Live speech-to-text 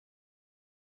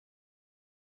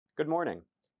Good morning,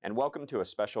 and welcome to a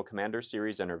special Commander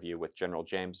Series interview with General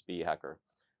James B. Hecker.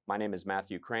 My name is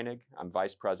Matthew Kroenig. I'm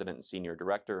Vice President and Senior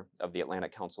Director of the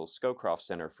Atlantic Council's Scowcroft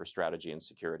Center for Strategy and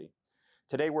Security.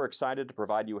 Today, we're excited to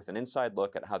provide you with an inside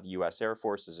look at how the U.S. Air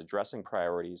Force is addressing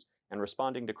priorities and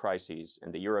responding to crises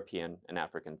in the European and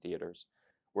African theaters.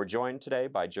 We're joined today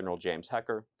by General James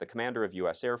Hecker, the Commander of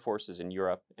U.S. Air Forces in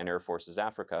Europe and Air Forces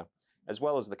Africa, as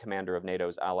well as the Commander of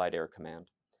NATO's Allied Air Command.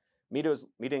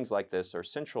 Meetings like this are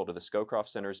central to the Scowcroft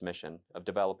Center's mission of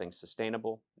developing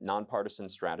sustainable, nonpartisan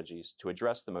strategies to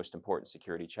address the most important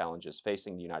security challenges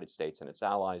facing the United States and its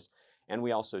allies, and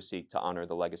we also seek to honor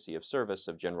the legacy of service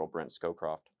of General Brent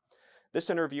Scowcroft. This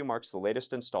interview marks the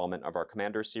latest installment of our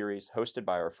Commander Series hosted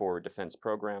by our Forward Defense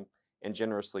Program and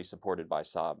generously supported by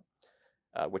Saab,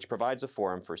 which provides a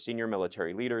forum for senior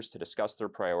military leaders to discuss their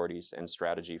priorities and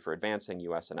strategy for advancing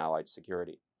U.S. and allied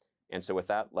security. And so with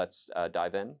that, let's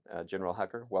dive in. General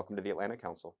Hecker, welcome to the Atlantic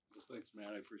Council. Well, thanks,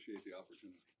 Matt. I appreciate the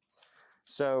opportunity.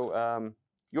 So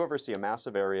you oversee a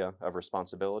massive area of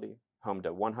responsibility, home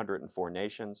to 104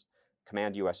 nations,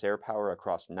 command U.S. air power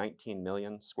across 19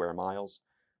 million square miles.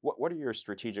 What are your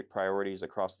strategic priorities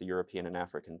across the European and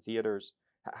African theaters?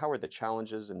 How are the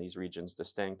challenges in these regions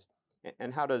distinct?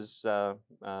 And how does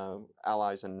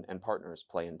allies and partners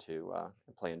play into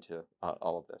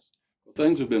all of this? Well,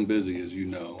 things have been busy, as you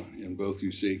know, in both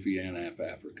USAFE and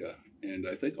Africa. And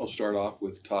I think I'll start off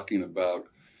with talking about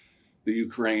the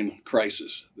Ukraine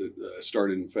crisis that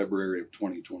started in February of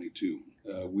 2022.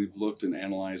 We've looked and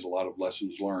analyzed a lot of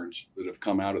lessons learned that have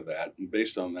come out of that. And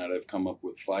based on that, I've come up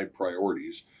with 5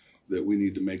 priorities that we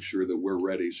need to make sure that we're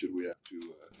ready should we have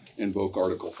to invoke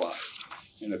Article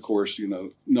 5. And of course, you know,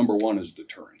 number 1 is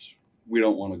deterrence. We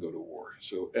don't want to go to war.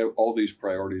 So all these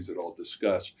priorities that I'll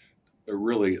discuss are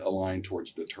really aligned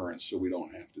towards deterrence, so we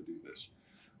don't have to do this.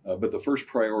 But the first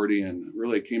priority, and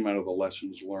really came out of the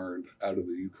lessons learned out of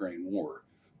the Ukraine war,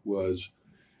 was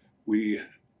we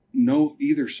know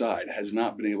either side has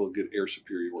not been able to get air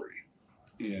superiority.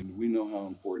 And we know how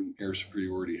important air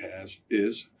superiority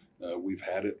is. We've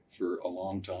had it for a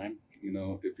long time. You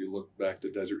know, if you look back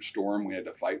to Desert Storm, we had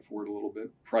to fight for it a little bit.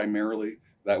 Primarily,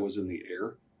 that was in the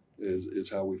air,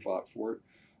 is how we fought for it.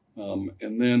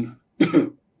 And then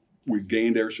we've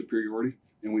gained air superiority,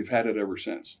 and we've had it ever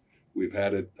since. We've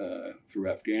had it through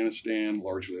Afghanistan,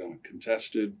 largely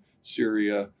uncontested,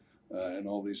 Syria, and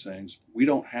all these things. We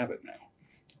don't have it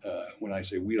now. When I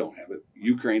say we don't have it,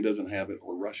 Ukraine doesn't have it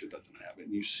or Russia doesn't have it.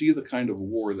 And you see the kind of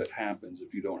war that happens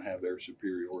if you don't have air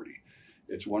superiority.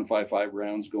 It's 155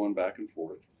 rounds going back and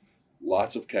forth,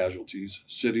 lots of casualties,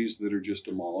 cities that are just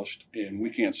demolished, and we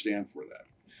can't stand for that.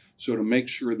 So to make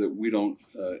sure that we don't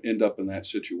end up in that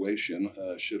situation,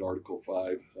 should Article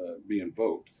 5 be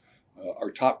invoked, our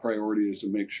top priority is to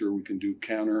make sure we can do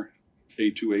counter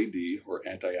A2AD or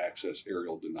anti-access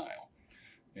aerial denial.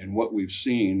 And what we've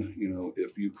seen, you know,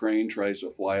 if Ukraine tries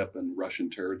to fly up in Russian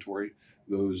territory,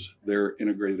 their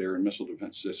integrated air and missile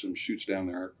defense system shoots down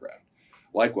their aircraft.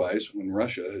 Likewise, when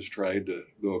Russia has tried to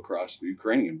go across the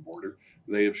Ukrainian border,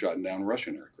 they have shot down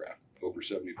Russian aircraft, over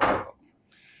 75 of them.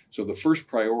 So the first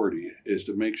priority is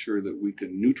to make sure that we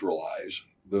can neutralize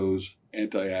those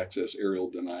anti-access aerial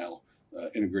denial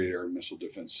integrated air and missile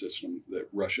defense system that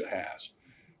Russia has.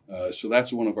 So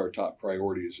that's one of our top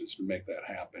priorities, is to make that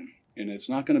happen. And it's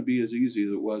not going to be as easy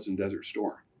as it was in Desert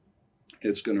Storm.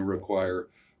 It's going to require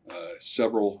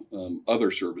several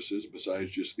other services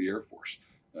besides just the Air Force.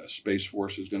 Space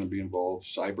Force is going to be involved.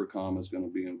 Cybercom is going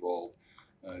to be involved.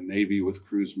 Navy with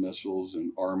cruise missiles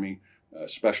and Army.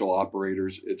 Special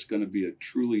operators. It's going to be a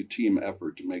truly team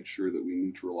effort to make sure that we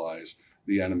neutralize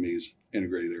the enemy's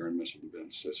integrated air and missile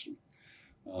defense system.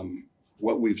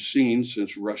 What we've seen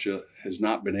since Russia has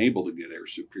not been able to get air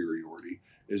superiority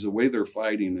is the way they're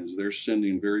fighting is they're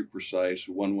sending very precise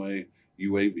one-way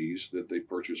UAVs that they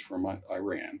purchased from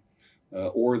Iran,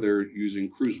 or they're using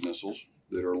cruise missiles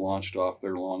that are launched off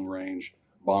their long-range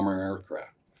bomber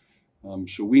aircraft.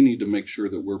 So we need to make sure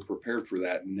that we're prepared for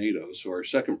that in NATO. So our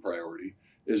second priority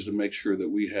is to make sure that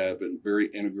we have a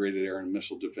very integrated air and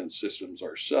missile defense systems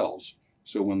ourselves.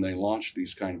 So when they launch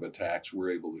these kind of attacks,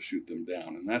 we're able to shoot them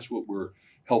down. And that's what we're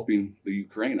helping the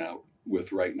Ukraine out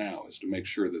with right now, is to make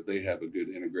sure that they have a good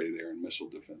integrated air and missile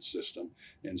defense system.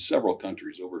 And several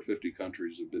countries, over 50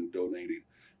 countries, have been donating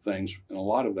things. And a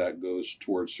lot of that goes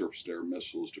towards surface-to-air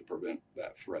missiles to prevent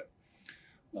that threat.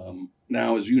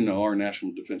 Now, as you know, our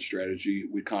national defense strategy,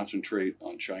 we concentrate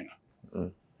on China.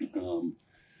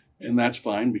 And that's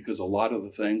fine, because a lot of the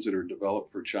things that are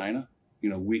developed for China, you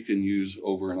know, we can use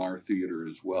over in our theater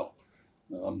as well.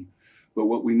 But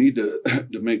what we need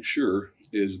to make sure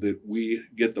is that we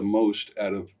get the most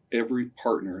out of every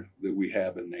partner that we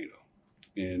have in NATO.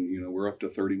 And, we're up to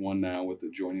 31 now with the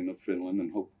joining of Finland,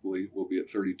 and hopefully we'll be at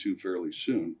 32 fairly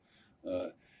soon.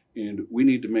 And we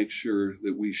need to make sure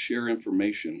that we share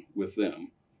information with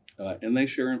them, and they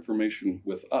share information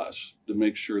with us to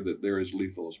make sure that they're as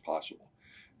lethal as possible.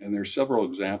 And there's several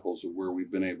examples of where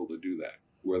we've been able to do that,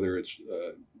 whether it's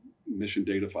mission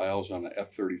data files on the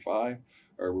F-35,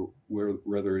 or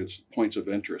whether it's points of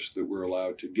interest that we're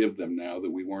allowed to give them now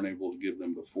that we weren't able to give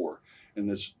them before. And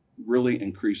this really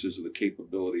increases the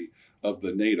capability of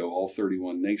the NATO, all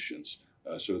 31 nations.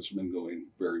 So it's been going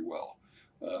very well.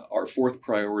 Our fourth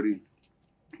priority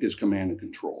is command and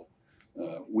control.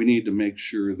 We need to make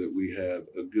sure that we have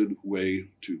a good way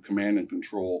to command and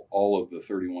control all of the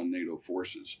 31 NATO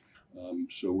forces.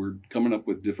 So we're coming up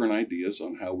with different ideas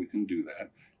on how we can do that.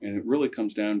 And it really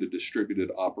comes down to distributed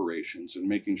operations and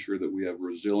making sure that we have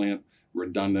resilient,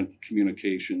 redundant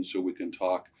communication so we can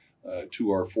talk to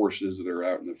our forces that are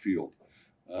out in the field.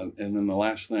 And then the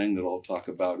last thing that I'll talk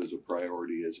about as a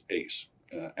priority is ACE,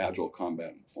 Agile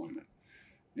Combat Employment.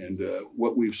 And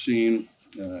what we've seen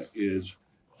is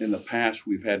in the past,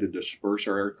 we've had to disperse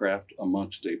our aircraft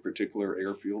amongst a particular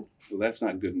airfield. So that's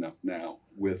not good enough now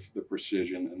with the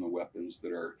precision and the weapons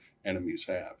that our enemies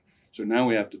have. So now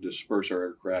we have to disperse our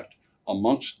aircraft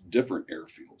amongst different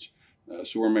airfields.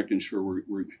 So we're making sure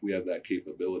we have that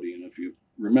capability. And if you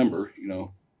remember,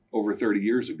 over 30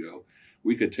 years ago,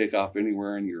 we could take off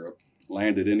anywhere in Europe,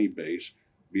 land at any base,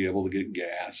 be able to get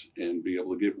gas and be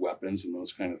able to get weapons and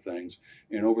those kind of things.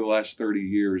 And over the last 30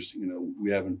 years, we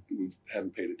haven't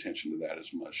paid attention to that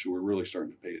as much. So we're really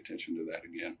starting to pay attention to that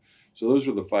again. So those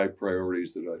are the 5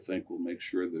 priorities that I think will make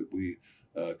sure that we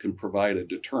can provide a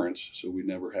deterrence so we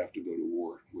never have to go to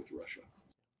war with Russia.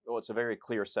 Well, it's a very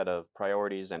clear set of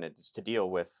priorities, and it's to deal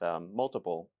with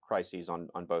multiple crises on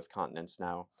both continents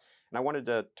now. And I wanted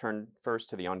to turn first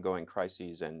to the ongoing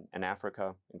crises in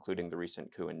Africa, including the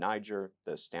recent coup in Niger,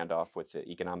 the standoff with the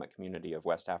Economic Community of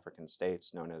West African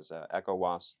States, known as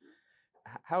ECOWAS.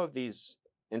 How have these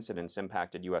incidents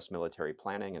impacted U.S. military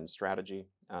planning and strategy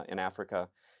in Africa?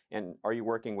 And are you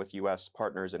working with U.S.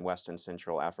 partners in West and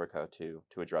Central Africa to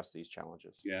address these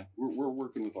challenges? Yeah, we're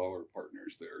working with all our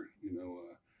partners there.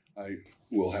 I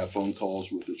will have phone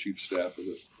calls with the Chief of Staff of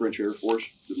the French Air Force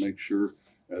to make sure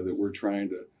that we're trying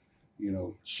to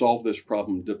solve this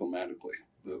problem diplomatically.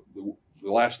 The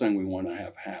last thing we want to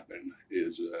have happen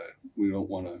is we don't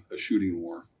want a shooting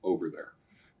war over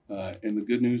there. And the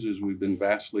good news is we've been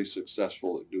vastly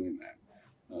successful at doing that.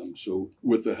 So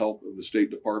with the help of the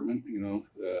State Department,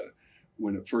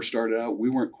 when it first started out, we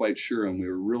weren't quite sure, and we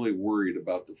were really worried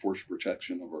about the force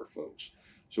protection of our folks.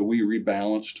 So we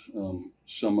rebalanced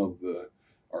some of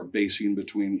our basing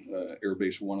between Air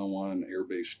Base 101 and Air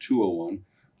Base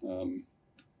 201,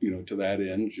 to that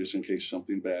end, just in case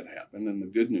something bad happened. And the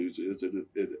good news is that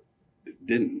it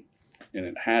didn't, and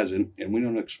it hasn't, and we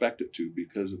don't expect it to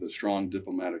because of the strong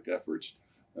diplomatic efforts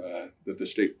that the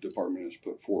State Department has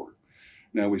put forward.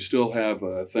 Now, we still have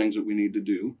things that we need to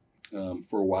do.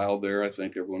 For a while there, I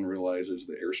think everyone realizes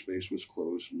the airspace was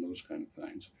closed and those kind of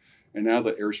things. And now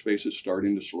the airspace is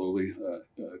starting to slowly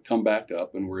come back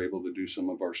up, and we're able to do some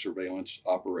of our surveillance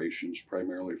operations,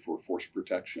 primarily for force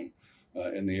protection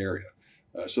in the area.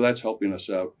 So that's helping us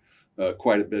out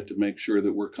quite a bit to make sure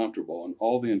that we're comfortable. And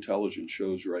all the intelligence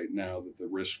shows right now that the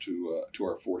risk to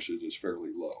our forces is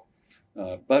fairly low.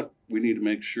 But we need to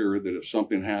make sure that if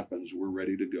something happens, we're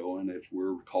ready to go. And if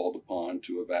we're called upon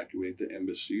to evacuate the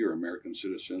embassy or American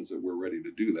citizens, that we're ready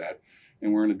to do that.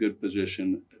 And we're in a good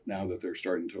position now that they're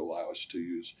starting to allow us to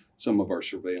use some of our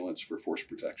surveillance for force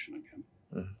protection again.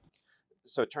 Mm-hmm.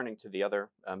 So turning to the other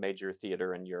major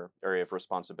theater in your area of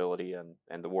responsibility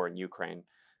and the war in Ukraine,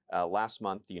 last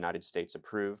month the United States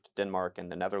approved Denmark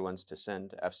and the Netherlands to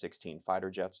send F-16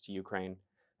 fighter jets to Ukraine.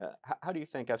 How do you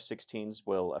think F-16s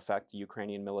will affect the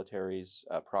Ukrainian military's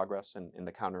progress in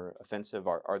the counteroffensive?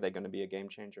 Are they going to be a game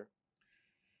changer?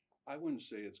 I wouldn't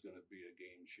say it's going to be a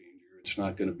game changer. It's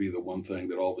not going to be the one thing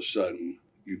that all of a sudden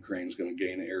Ukraine's going to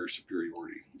gain air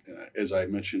superiority. As I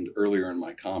mentioned earlier in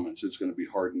my comments, it's going to be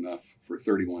hard enough for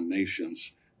 31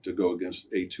 nations to go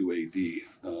against A2AD.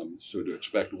 So to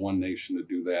expect one nation to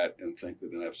do that and think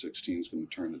that an F-16 is going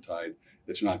to turn the tide,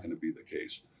 it's not going to be the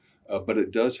case. But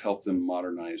it does help them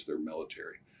modernize their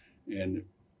military. And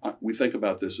we think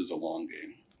about this as a long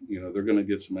game. They're going to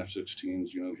get some F-16s,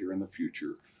 here in the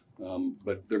future.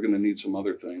 But they're going to need some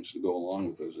other things to go along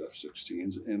with those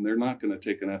F-16s. And they're not going to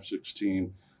take an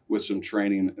F-16 with some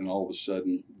training and all of a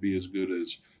sudden be as good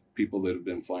as people that have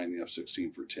been flying the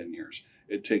F-16 for 10 years.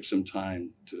 It takes some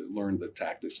time to learn the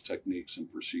tactics, techniques, and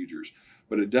procedures.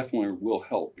 but it definitely will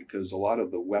help because a lot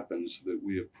of the weapons that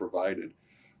we have provided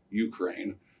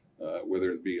Ukraine,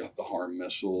 whether it be the HARM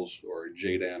missiles or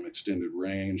JDAM extended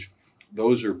range,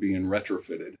 those are being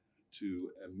retrofitted to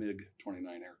a MiG-29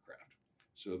 aircraft.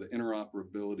 So the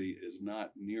interoperability is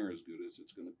not near as good as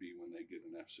it's going to be when they get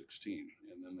an F-16,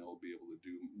 and then they'll be able to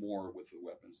do more with the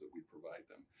weapons that we provide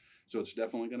them. So it's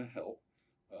definitely going to help.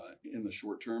 In the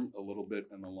short term, a little bit.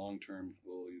 In the long term,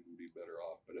 we'll even be better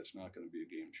off, but it's not going to be a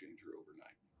game changer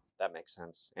overnight. That makes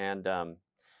sense. And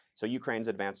so Ukraine's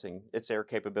advancing its air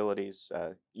capabilities.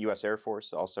 U.S. Air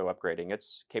Force also upgrading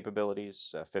its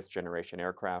capabilities, fifth generation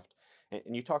aircraft.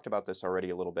 And you talked about this already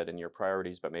a little bit in your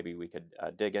priorities, but maybe we could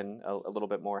dig in a little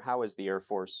bit more. How is the Air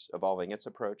Force evolving its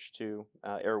approach to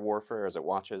air warfare as it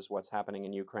watches what's happening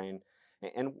in Ukraine?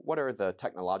 And what are the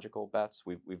technological bets?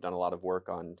 We've done a lot of work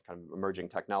on kind of emerging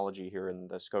technology here in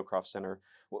the Scowcroft Center.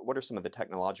 What are some of the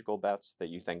technological bets that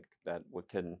you think that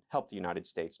can help the United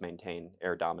States maintain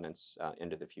air dominance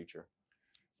into the future?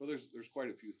 Well, there's quite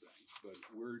a few things, but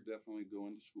we're definitely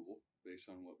going to school based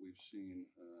on what we've seen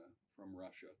from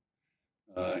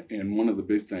Russia. And one of the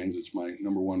big things, it's my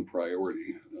number one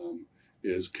priority,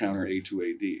 is counter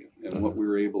A2AD. And what we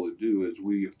were able to do is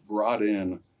we brought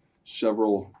in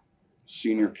several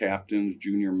senior captains,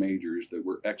 junior majors that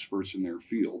were experts in their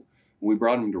field. And we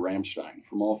brought them to Ramstein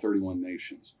from all 31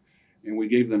 nations. And we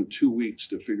gave them 2 weeks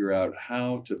to figure out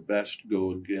how to best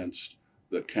go against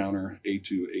the counter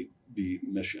A2AD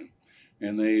mission.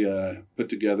 And they put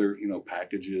together,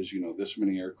 packages, this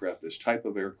many aircraft, this type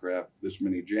of aircraft, this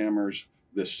many jammers,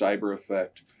 this cyber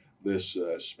effect, this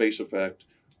space effect,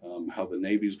 how the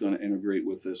Navy's going to integrate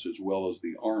with this as well as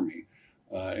the Army.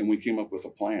 And we came up with a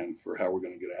plan for how we're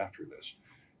going to get after this.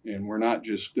 And we're not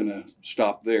just going to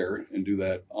stop there and do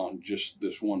that on just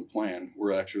this one plan.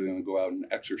 We're actually going to go out and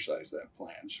exercise that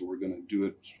plan. So we're going to do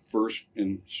it first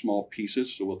in small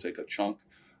pieces. So we'll take a chunk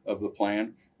of the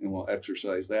plan and we'll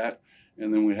exercise that.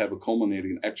 And then we have a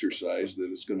culminating exercise that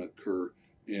is going to occur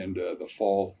in the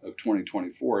fall of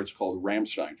 2024. It's called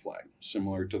Ramstein flag,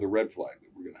 similar to the red flag that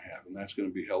we're going to have. And that's going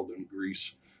to be held in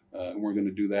Greece. And we're going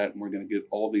to do that, and we're going to get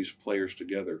all these players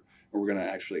together, and we're going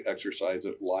to actually exercise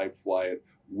it, live fly it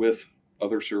with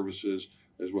other services,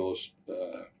 as well as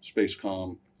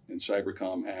Spacecom and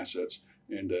Cybercom assets,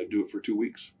 and do it for 2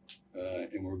 weeks.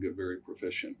 And we'll get very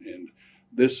proficient. And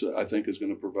this, I think, is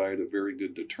going to provide a very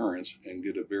good deterrence and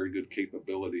get a very good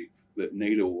capability that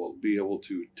NATO will be able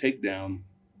to take down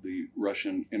the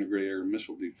Russian integrated air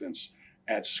missile defense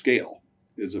at scale,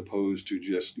 as opposed to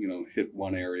just, hit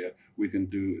one area. We can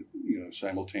do it,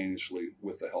 simultaneously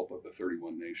with the help of the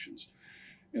 31 nations.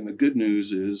 And the good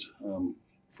news is,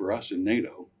 for us in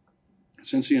NATO,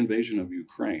 since the invasion of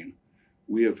Ukraine,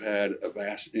 we have had a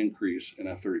vast increase in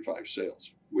F-35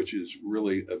 sales, which is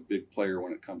really a big player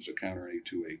when it comes to counter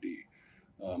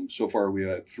A2AD. So far, we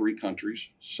had 3 countries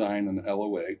sign an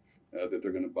LOA that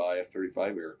they're going to buy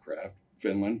F-35 aircraft.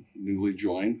 Finland, newly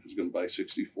joined, is going to buy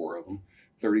 64 of them.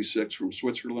 36 from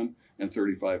Switzerland, and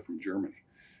 35 from Germany.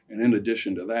 And in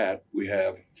addition to that, we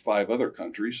have 5 other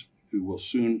countries who will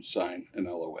soon sign an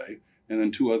LOA, and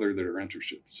then 2 other that are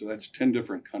interested. So that's 10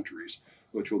 different countries,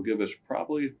 which will give us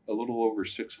probably a little over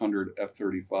 600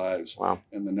 F-35s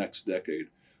in the next decade.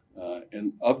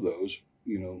 And of those,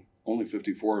 only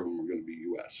 54 of them are going to be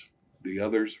U.S. The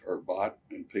others are bought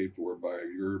and paid for by our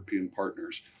European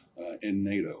partners in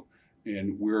NATO.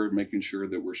 And we're making sure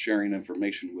that we're sharing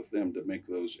information with them to make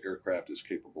those aircraft as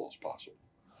capable as possible.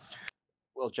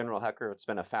 Well, General Hecker, it's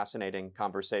been a fascinating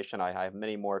conversation. I have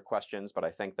many more questions, but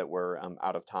I think that we're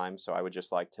out of time. So I would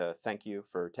just like to thank you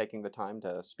for taking the time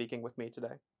to speaking with me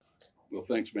today. Well,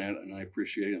 thanks, man, and I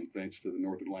appreciate it. And thanks to the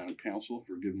North Atlantic Council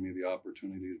for giving me the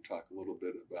opportunity to talk a little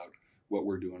bit about what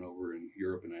we're doing over in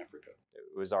Europe and Africa.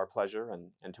 It was our pleasure.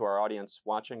 And to our audience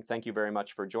watching, thank you very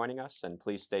much for joining us. And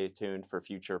please stay tuned for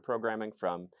future programming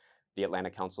from the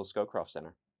Atlantic Council Scowcroft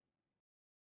Center.